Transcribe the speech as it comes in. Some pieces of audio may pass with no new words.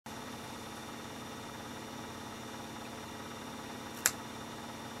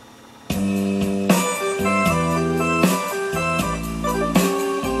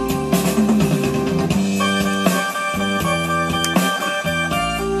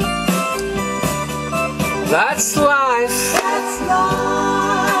That's life. That's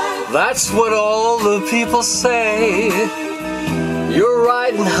life. That's what all the people say. You're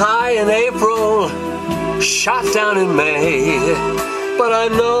riding high in April, shot down in May. But I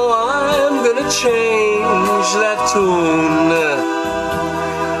know I'm gonna change that tune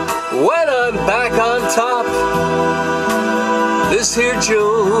when I'm back on top this here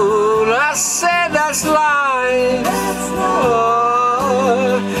June. I said that's life.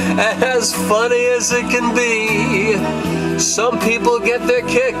 Oh, as funny as it can be, some people get their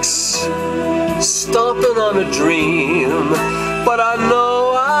kicks stomping on a dream. But I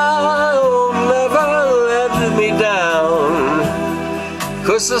know I'll never let me down,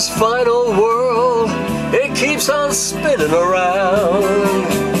 'cause this fine old world, it keeps on spinning around.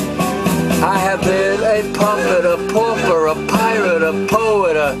 I have been a puppet, a pauper, a pirate, a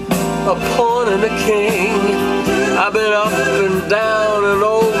poet, a pawn and a king. I've been up and down and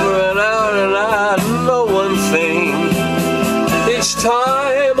over and out, and I know one thing. Each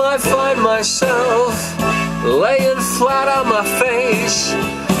time I find myself laying flat on my face,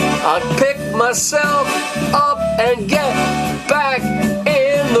 I pick myself up and get back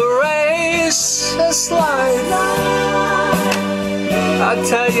in the race. It's life. I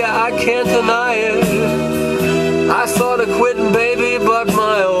tell you, I can't deny it. I thought of quitting, baby, but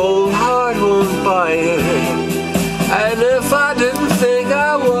my old heart won't buy it. And if I didn't think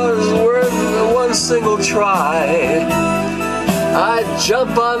I was worth one single try, I'd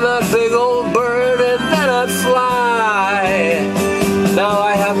jump on that big old bird and then I'd fly. Now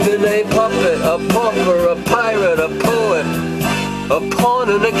I have been a puppet, a pauper, a pirate, a poet, a pawn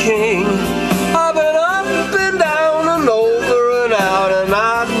and a king. I've been up and down and over and out, and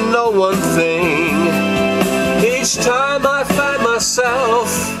I know one thing. Each time I find myself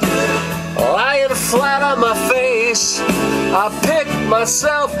lying flat on my face, I pick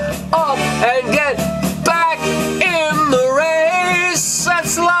myself up and get